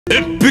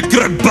Epic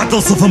rap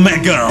battles of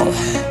omegle.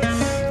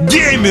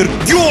 Gamer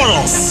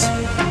girls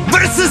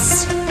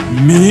versus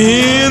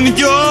mean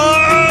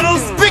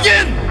girls.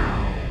 Begin!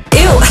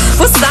 Ew,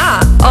 what's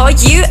that? Are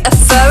you a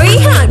furry?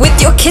 With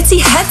your kitty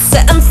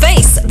headset and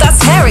face,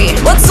 that's hairy.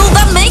 What's all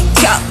that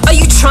makeup? Are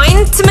you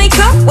trying to make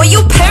up what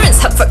your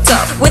parents have fucked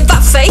up? With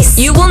that face,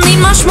 you will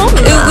need much more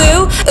than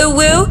that.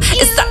 Uwuu,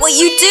 is that what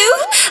you do?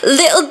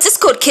 Little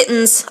Discord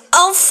kittens,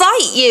 I'll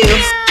fight you.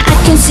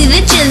 I can see the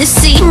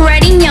jealousy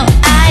right in your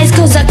eyes,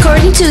 cause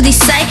according to this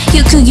site,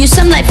 you could use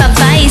some life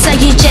advice. Are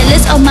you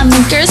jealous of my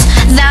milkers?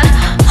 That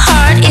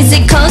hard? Is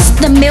it cause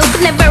the milk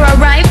never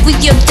arrived with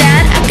your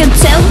dad? I can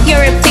tell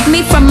you're a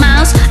pygmy from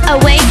miles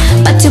away,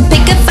 but to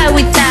pick a fight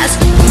with us,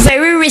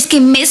 very risky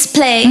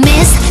misplay.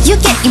 Miss,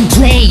 you're getting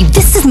played,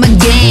 this is my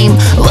game.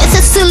 With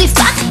a silly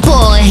fat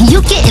boy,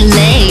 you're getting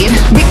laid.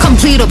 We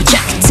complete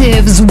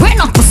objectives, we're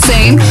not the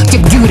same.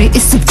 Your beauty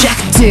is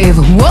subjective,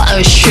 what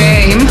a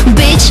shame.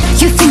 Bitch,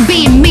 you think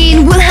being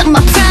mean will help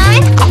my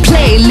pride? I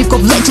play League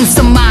of Legends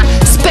on my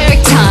spare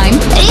time.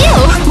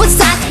 Ew, what's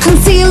that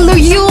concealer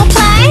you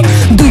apply?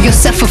 Do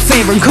yourself a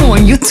favor, go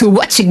on YouTube,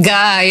 watch a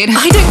guide.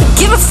 I don't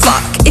give a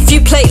fuck if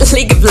you play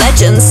League of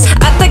Legends.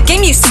 At that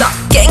game you suck,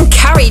 getting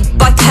carried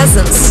by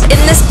peasants. In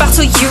this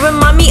battle you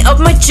remind me of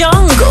my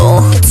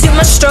jungle. Too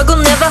much struggle,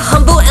 never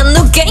humble, and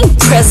no gain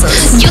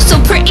presence. You're so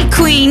pretty,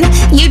 queen,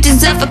 you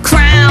deserve a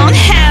crown.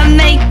 Hair,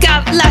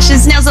 makeup,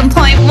 lashes, nails on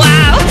point,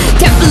 wow.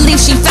 Can't believe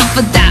she fell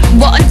for that,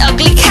 what an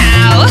ugly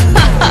cow.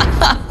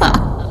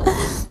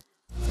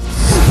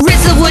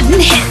 RZA wouldn't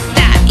hit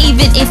that,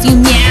 even if you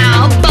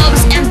meow.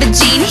 Bobs and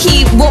Vagine,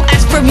 he won't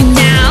ask from you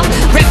now.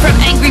 Rep from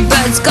Angry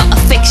Birds, gotta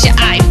fix your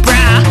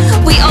eyebrow.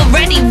 We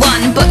already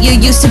won, but you're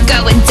used to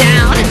going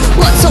down.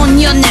 What's on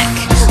your neck?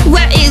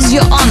 Where is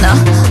your honor?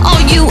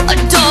 Are you a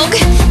dog?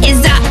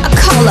 Is that a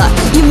collar?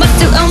 You must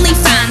do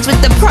OnlyFans with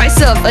the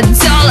price of $1.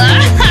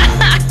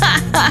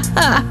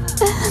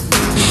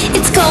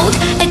 It's cold,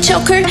 a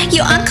choker,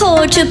 you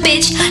uncultured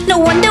bitch. No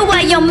wonder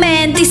why your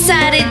man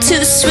decided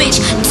to switch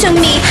to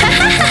me.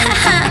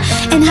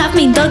 And have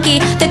me doggy,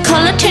 the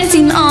collar turns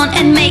him on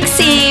and makes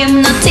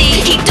him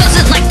naughty. He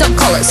doesn't like dog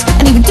collars,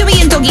 and he would do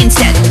me in doggy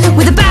instead,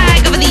 with a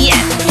bag over the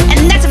end.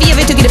 And that's if he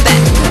ever took it to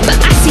bed. But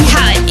I see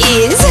how it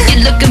is,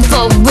 you're looking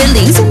for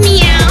willies.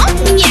 Meow,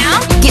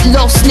 meow, get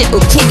lost little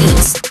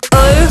kitties.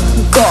 Oh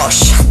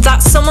gosh,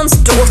 that's someone's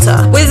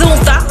daughter. With all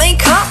that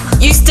makeup,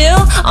 you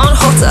still aren't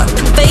hotter.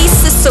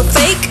 Face is so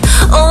fake,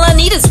 all I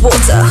need is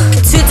water.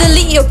 To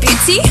delete your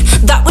beauty,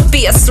 that would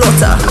be a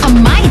slaughter. I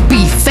might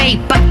be fake,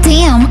 but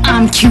damn,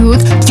 I'm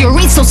cute. Your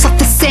results are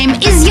the same,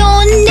 is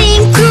your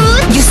name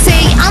good? You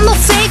say I'm a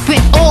fake, but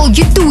all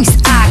you do is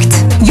act.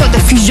 You're the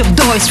fusion of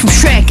Doris from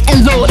Shrek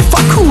and Lord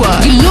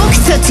Farquaad. You look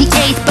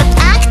 38, but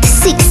act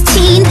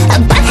 16. A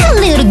bad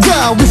little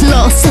girl with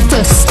low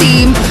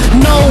self-esteem.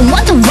 No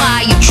wonder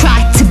why you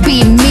try to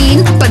be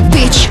mean, but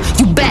bitch,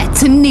 you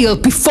better kneel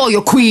before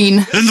your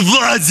queen. And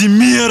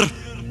VLADIMIR,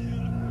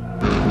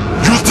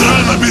 you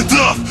trying to be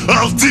tough,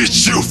 I'll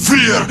teach you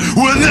fear.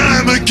 When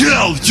I'm a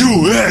girl,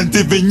 you ain't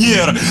even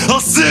near. I'll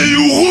say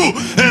UwU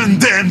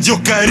and end your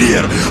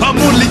career. I'm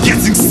only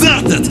getting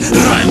started,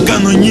 rhyme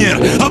cannoneer.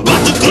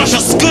 About to crush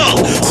a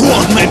skull,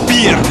 hold my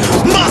beer.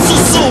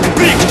 Muscle so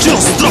big,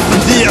 just drop in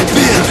the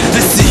beer.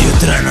 I see you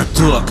trying to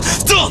talk,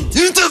 don't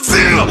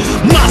interfere.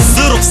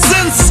 Master of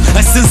sense,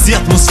 I sense the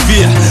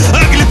atmosphere.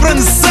 Ugly friend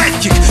is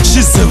sidekick,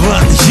 she's the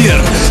one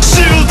here.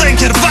 She will take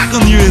her back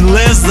on you in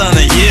less than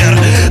a year.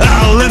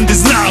 I'll end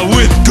this now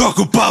with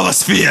Goku Power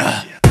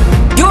Sphere.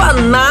 You're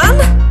a man?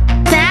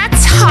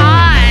 That's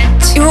hot.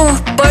 You're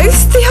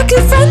both the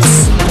ugly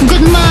friends?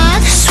 Good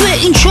man,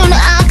 sweating, trying to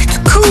act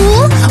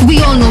cool.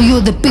 We all know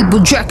you're the big boy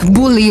jack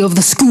bully of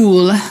the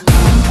school.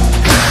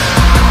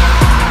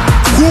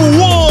 Who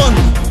won?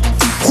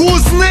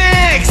 Who's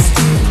next?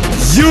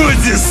 You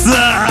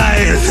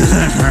decide.